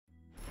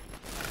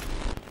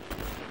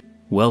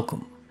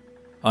Welcome.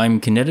 I'm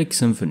Kinetic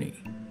Symphony.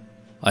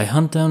 I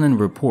hunt down and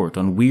report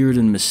on weird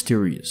and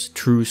mysterious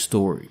true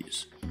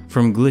stories,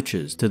 from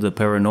glitches to the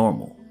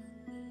paranormal.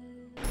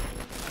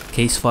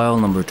 Case file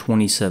number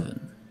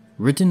 27,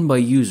 written by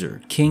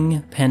user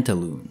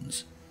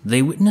kingpantaloons.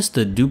 They witnessed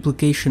the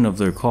duplication of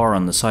their car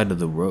on the side of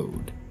the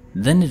road,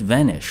 then it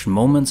vanished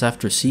moments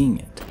after seeing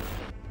it.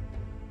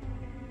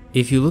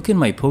 If you look in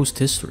my post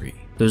history,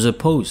 there's a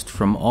post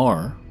from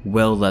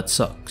Well That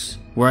Sucks,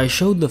 where I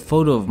showed the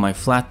photo of my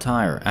flat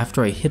tire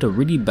after I hit a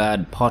really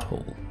bad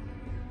pothole.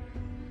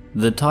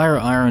 The tire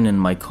iron in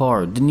my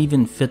car didn't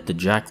even fit the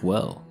jack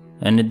well,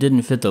 and it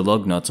didn't fit the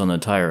lug nuts on the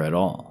tire at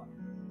all.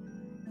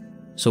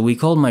 So we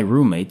called my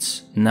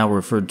roommates, now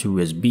referred to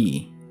as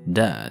B,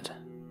 Dad.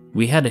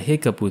 We had a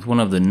hiccup with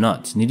one of the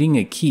nuts needing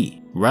a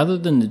key rather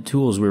than the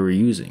tools we were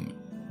using,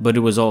 but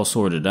it was all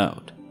sorted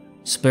out.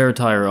 Spare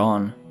tire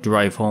on,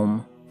 drive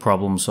home,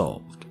 problem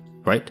solved,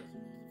 right?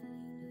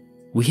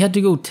 We had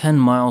to go 10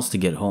 miles to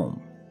get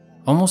home,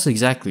 almost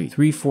exactly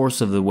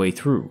 3/4 of the way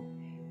through.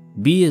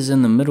 B is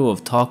in the middle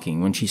of talking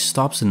when she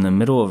stops in the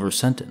middle of her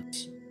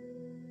sentence.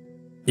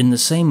 In the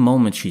same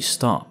moment she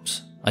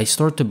stops, I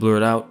start to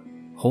blurt out,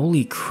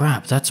 "Holy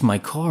crap, that's my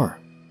car."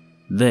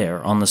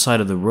 There, on the side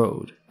of the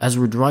road, as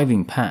we're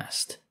driving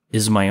past,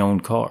 is my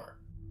own car.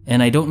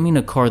 And I don't mean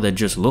a car that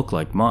just looked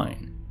like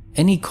mine.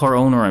 Any car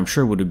owner I'm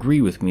sure would agree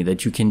with me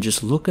that you can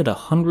just look at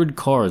 100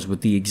 cars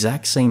with the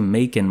exact same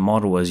make and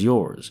model as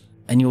yours,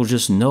 and you'll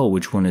just know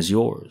which one is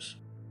yours.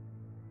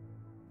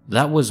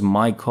 That was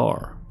my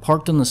car,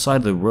 parked on the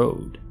side of the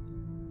road.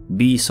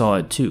 B saw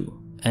it too,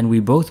 and we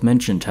both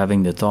mentioned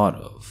having the thought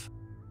of,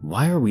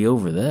 why are we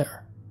over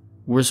there?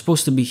 We're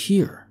supposed to be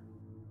here.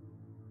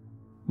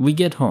 We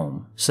get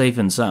home, safe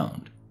and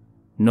sound.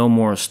 No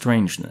more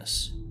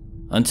strangeness.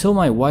 Until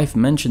my wife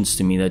mentions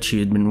to me that she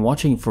had been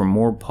watching for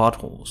more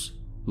potholes,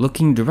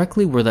 looking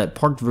directly where that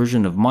parked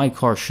version of my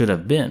car should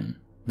have been,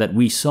 that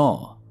we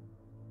saw,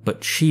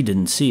 but she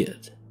didn't see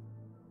it.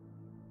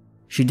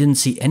 She didn't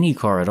see any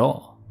car at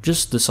all,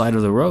 just the side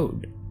of the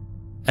road.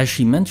 As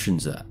she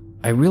mentions that,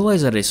 I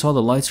realize that I saw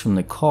the lights from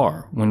the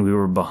car when we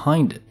were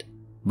behind it,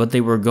 but they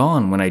were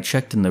gone when I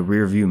checked in the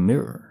rearview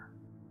mirror.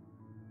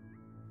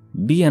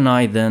 B and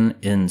I then,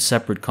 in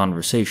separate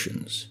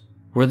conversations,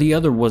 where the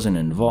other wasn't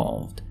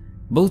involved,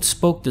 both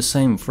spoke the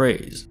same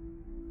phrase.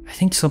 I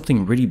think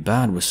something really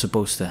bad was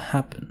supposed to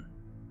happen,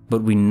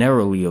 but we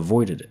narrowly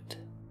avoided it.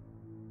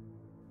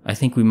 I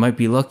think we might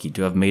be lucky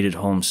to have made it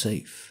home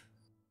safe.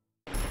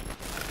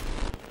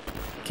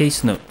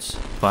 Case notes,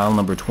 file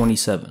number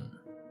 27.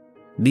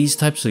 These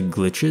types of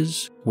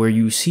glitches, where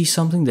you see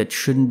something that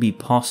shouldn't be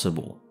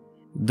possible,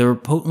 they're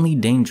potently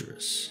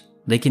dangerous.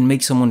 They can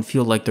make someone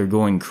feel like they're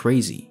going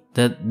crazy,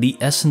 that the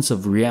essence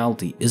of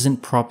reality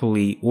isn't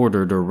properly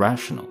ordered or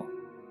rational.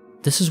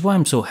 This is why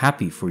I'm so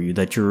happy for you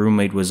that your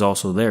roommate was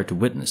also there to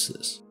witness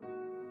this.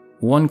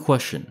 One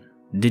question,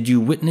 did you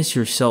witness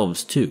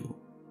yourselves too,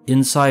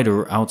 inside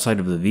or outside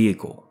of the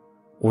vehicle,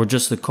 or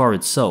just the car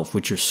itself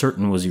which you're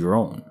certain was your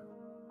own?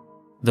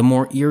 The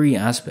more eerie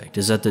aspect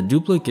is that the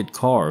duplicate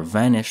car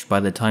vanished by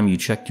the time you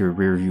checked your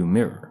rearview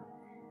mirror.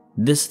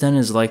 This then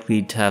is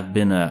likely to have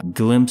been a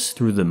glimpse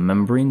through the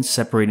membrane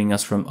separating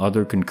us from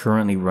other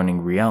concurrently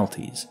running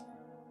realities.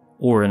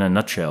 Or in a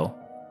nutshell,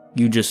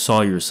 you just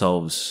saw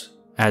yourselves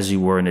as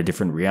you were in a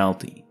different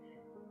reality.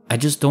 I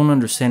just don't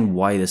understand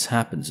why this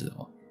happens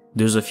though.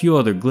 There's a few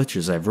other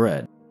glitches I've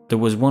read. There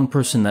was one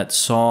person that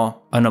saw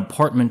an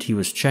apartment he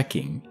was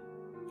checking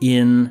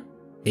in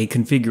a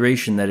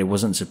configuration that it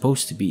wasn't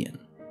supposed to be in.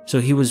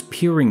 So he was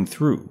peering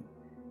through,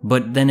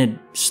 but then it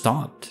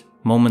stopped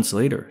moments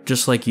later,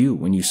 just like you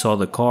when you saw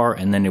the car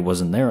and then it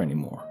wasn't there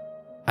anymore.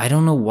 I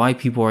don't know why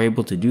people are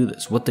able to do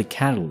this, what the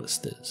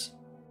catalyst is,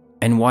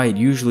 and why it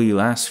usually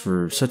lasts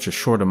for such a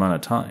short amount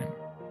of time.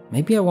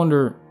 Maybe I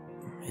wonder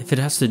if it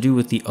has to do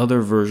with the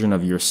other version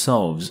of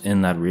yourselves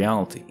in that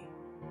reality.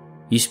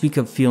 You speak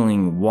of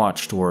feeling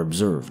watched or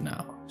observed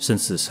now,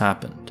 since this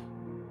happened.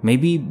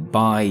 Maybe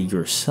by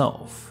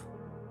yourself.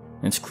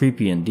 It's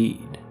creepy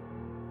indeed.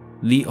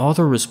 The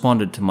author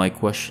responded to my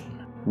question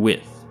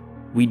with,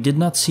 "We did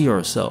not see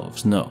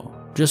ourselves, no,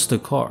 just the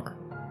car.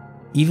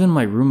 Even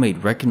my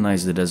roommate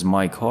recognized it as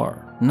my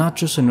car, not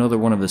just another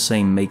one of the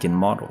same make and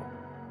model.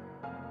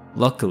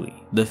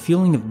 Luckily, the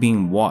feeling of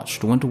being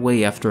watched went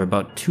away after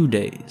about 2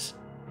 days.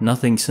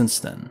 Nothing since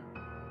then."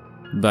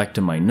 Back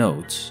to my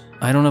notes,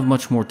 I don't have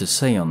much more to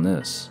say on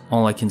this.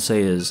 All I can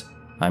say is,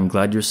 I'm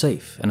glad you're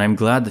safe, and I'm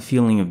glad the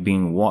feeling of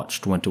being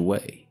watched went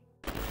away.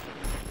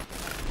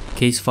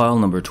 Case file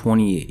number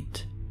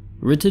 28,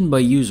 written by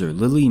user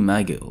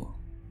lilymagil.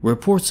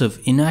 Reports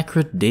of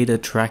inaccurate data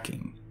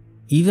tracking.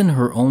 Even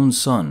her own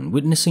son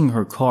witnessing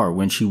her car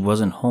when she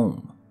wasn't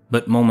home,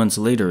 but moments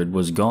later it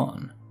was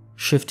gone,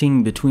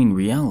 shifting between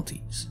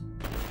realities.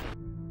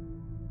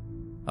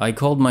 I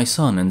called my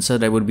son and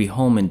said I would be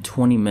home in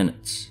 20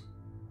 minutes.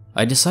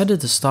 I decided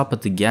to stop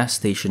at the gas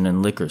station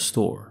and liquor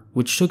store,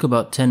 which took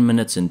about 10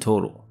 minutes in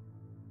total.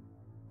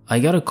 I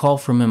got a call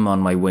from him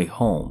on my way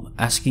home,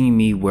 asking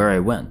me where I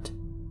went.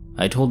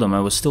 I told him I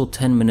was still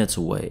 10 minutes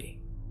away,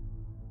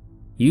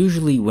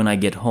 Usually when I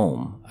get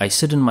home, I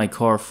sit in my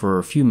car for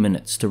a few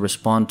minutes to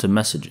respond to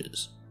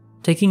messages,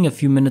 taking a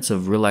few minutes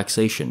of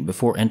relaxation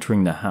before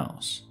entering the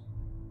house.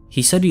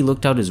 He said he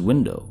looked out his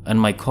window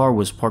and my car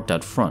was parked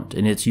out front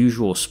in its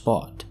usual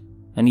spot,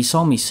 and he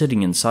saw me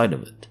sitting inside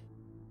of it.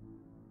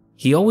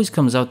 He always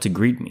comes out to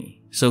greet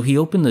me, so he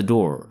opened the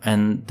door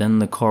and then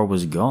the car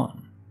was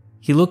gone.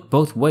 He looked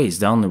both ways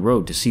down the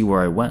road to see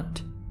where I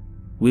went.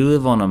 We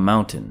live on a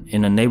mountain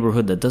in a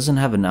neighborhood that doesn't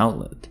have an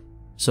outlet,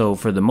 so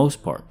for the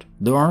most part,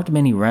 there aren't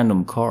many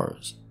random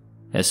cars,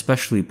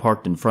 especially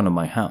parked in front of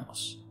my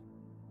house.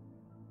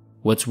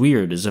 What's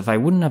weird is if I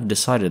wouldn't have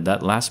decided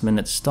that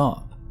last-minute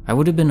stop, I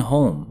would have been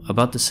home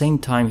about the same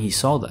time he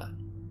saw that.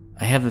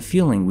 I have a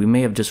feeling we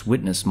may have just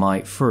witnessed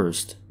my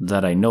first,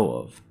 that I know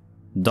of,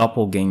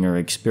 doppelganger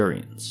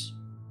experience.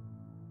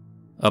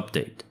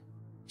 Update.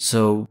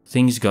 So,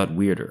 things got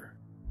weirder.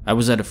 I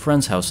was at a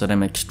friend's house that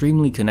I'm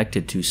extremely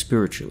connected to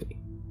spiritually,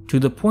 to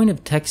the point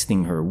of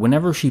texting her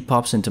whenever she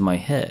pops into my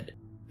head,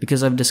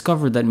 because I've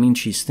discovered that means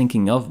she's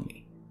thinking of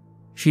me.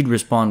 She'd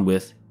respond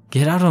with,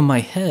 "Get out of my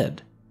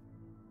head."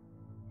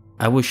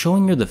 I was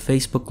showing her the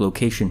Facebook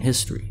location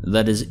history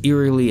that is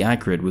eerily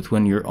accurate with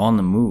when you're on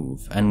the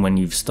move and when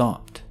you've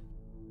stopped.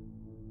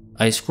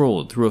 I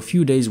scrolled through a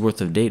few days worth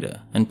of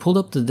data and pulled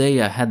up the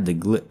day I had the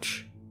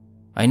glitch.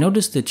 I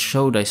noticed it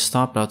showed I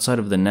stopped outside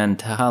of the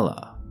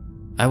Nantahala.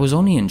 I was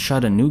only in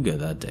Chattanooga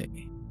that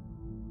day.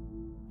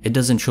 It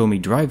doesn't show me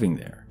driving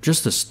there,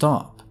 just a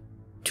stop,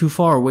 too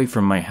far away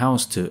from my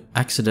house to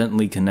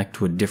accidentally connect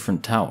to a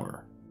different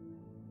tower.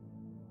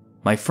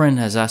 My friend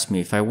has asked me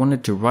if I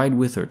wanted to ride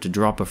with her to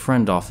drop a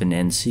friend off in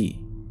NC,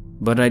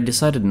 but I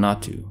decided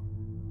not to.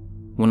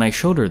 When I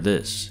showed her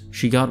this,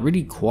 she got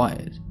really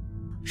quiet.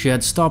 She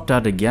had stopped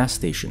at a gas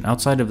station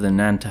outside of the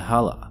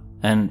Nantahala,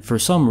 and for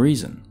some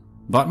reason,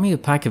 bought me a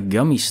pack of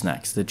gummy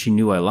snacks that she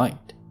knew I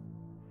liked.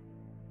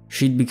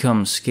 She'd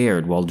become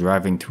scared while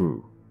driving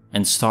through,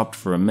 and stopped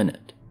for a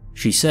minute.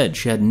 She said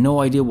she had no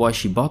idea why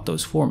she bought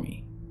those for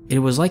me. It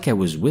was like I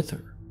was with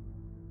her.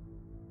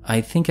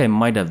 I think I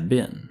might have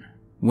been.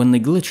 When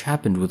the glitch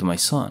happened with my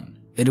son,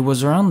 it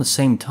was around the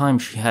same time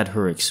she had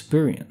her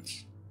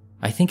experience.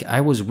 I think I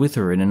was with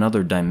her in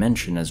another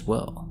dimension as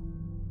well.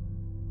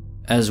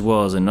 As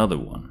well as another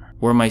one,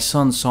 where my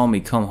son saw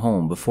me come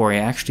home before I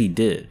actually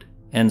did,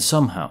 and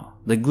somehow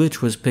the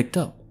glitch was picked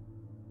up.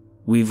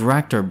 We've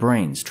racked our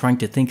brains trying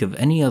to think of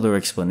any other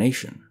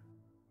explanation.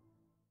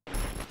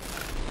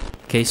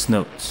 Case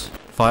notes,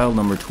 file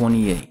number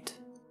 28.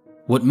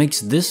 What makes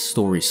this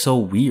story so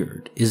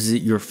weird is that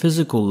your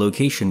physical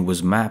location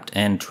was mapped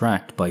and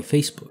tracked by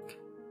Facebook,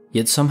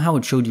 yet somehow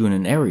it showed you in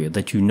an area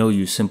that you know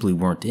you simply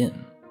weren't in.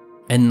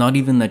 And not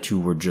even that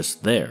you were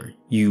just there,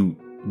 you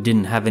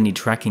didn't have any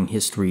tracking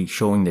history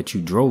showing that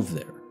you drove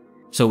there.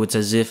 So it's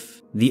as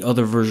if the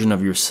other version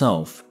of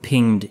yourself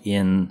pinged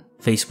in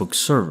Facebook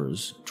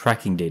servers,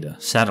 tracking data,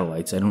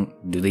 satellites.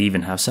 Do they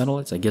even have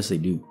satellites? I guess they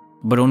do.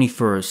 But only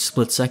for a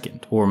split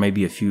second, or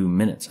maybe a few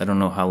minutes. I don't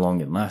know how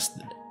long it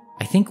lasted.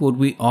 I think what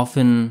we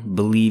often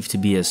believe to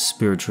be as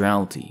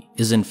spirituality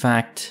is in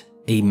fact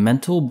a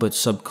mental but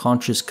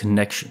subconscious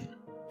connection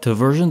to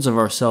versions of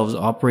ourselves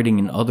operating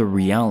in other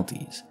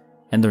realities,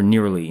 and they're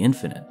nearly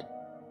infinite.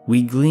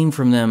 We glean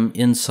from them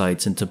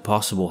insights into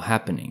possible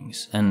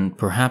happenings, and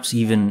perhaps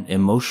even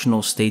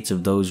emotional states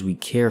of those we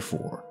care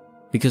for,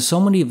 because so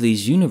many of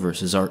these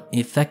universes are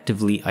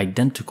effectively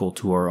identical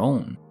to our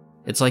own.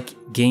 It's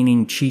like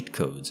gaining cheat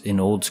codes in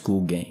old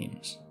school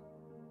games.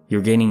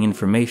 You're gaining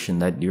information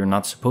that you're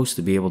not supposed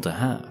to be able to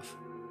have.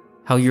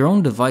 How your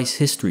own device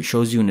history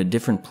shows you in a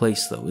different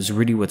place though is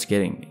really what's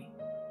getting me.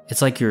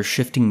 It's like you're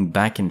shifting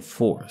back and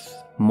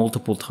forth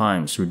multiple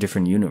times through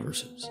different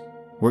universes,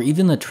 where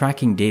even the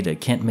tracking data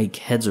can't make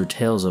heads or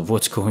tails of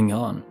what's going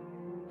on.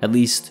 At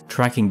least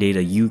tracking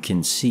data you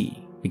can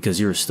see,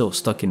 because you're still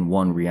stuck in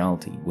one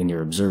reality when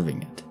you're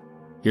observing it.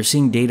 You're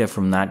seeing data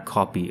from that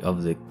copy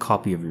of the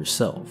copy of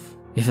yourself,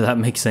 if that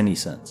makes any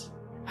sense.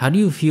 How do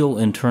you feel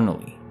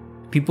internally?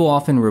 People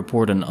often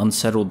report an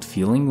unsettled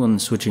feeling when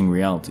switching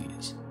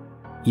realities,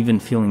 even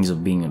feelings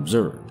of being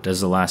observed,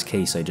 as the last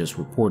case I just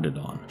reported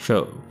on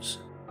shows.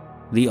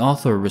 The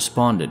author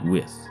responded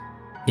with,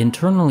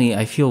 "Internally,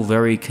 I feel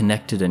very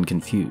connected and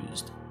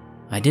confused.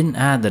 I didn't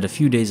add that a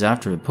few days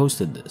after I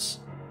posted this,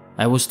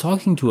 I was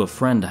talking to a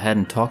friend I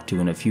hadn't talked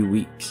to in a few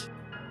weeks.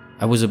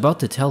 I was about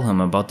to tell him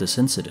about this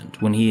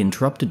incident when he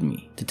interrupted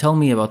me to tell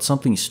me about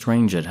something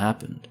strange had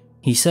happened.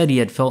 He said he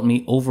had felt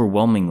me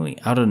overwhelmingly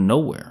out of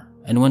nowhere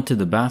and went to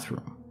the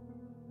bathroom.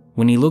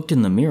 When he looked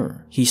in the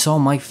mirror, he saw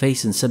my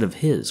face instead of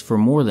his for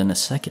more than a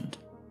second.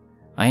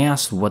 I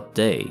asked what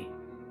day.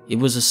 It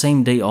was the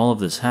same day all of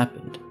this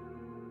happened.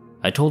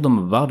 I told him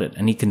about it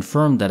and he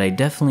confirmed that I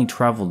definitely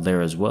traveled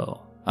there as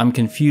well. I'm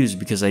confused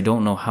because I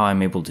don't know how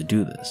I'm able to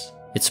do this.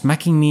 It's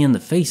smacking me in the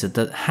face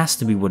that has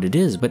to be what it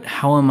is, but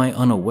how am I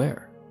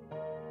unaware?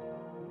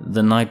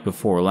 The night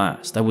before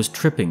last, I was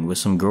tripping with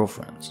some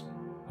girlfriends.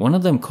 One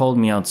of them called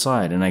me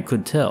outside and I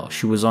could tell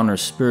she was on her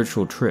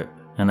spiritual trip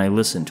and I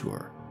listened to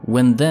her.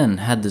 Wen then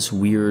had this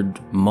weird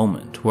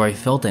moment where I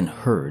felt and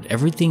heard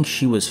everything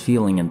she was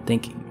feeling and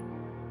thinking.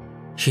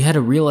 She had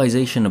a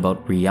realization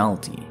about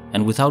reality,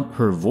 and without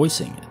her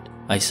voicing it,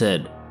 I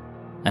said,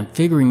 "I'm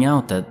figuring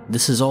out that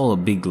this is all a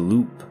big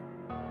loop."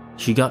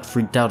 She got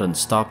freaked out and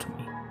stopped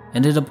me,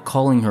 ended up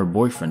calling her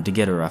boyfriend to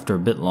get her after a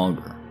bit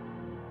longer.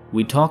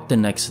 We talked the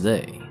next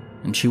day,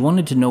 and she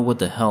wanted to know what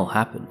the hell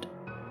happened.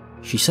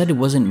 She said it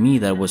wasn't me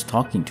that was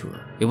talking to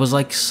her, it was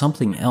like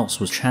something else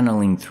was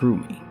channeling through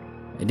me.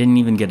 I didn't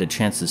even get a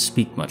chance to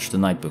speak much the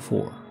night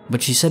before,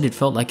 but she said it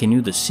felt like I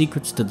knew the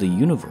secrets to the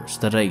universe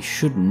that I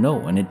should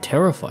know, and it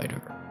terrified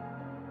her.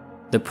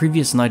 The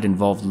previous night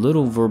involved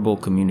little verbal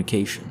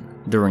communication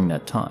during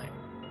that time,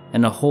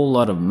 and a whole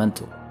lot of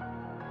mental.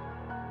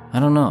 I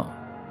don't know.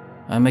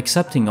 I'm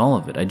accepting all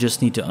of it, I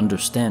just need to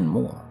understand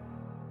more.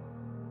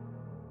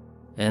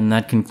 And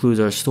that concludes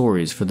our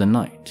stories for the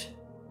night.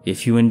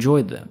 If you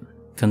enjoyed them,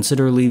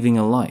 consider leaving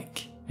a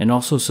like and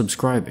also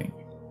subscribing.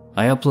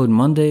 I upload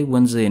Monday,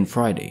 Wednesday, and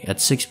Friday at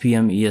 6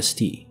 p.m.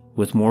 EST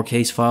with more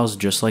case files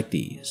just like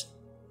these.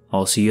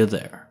 I'll see you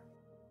there.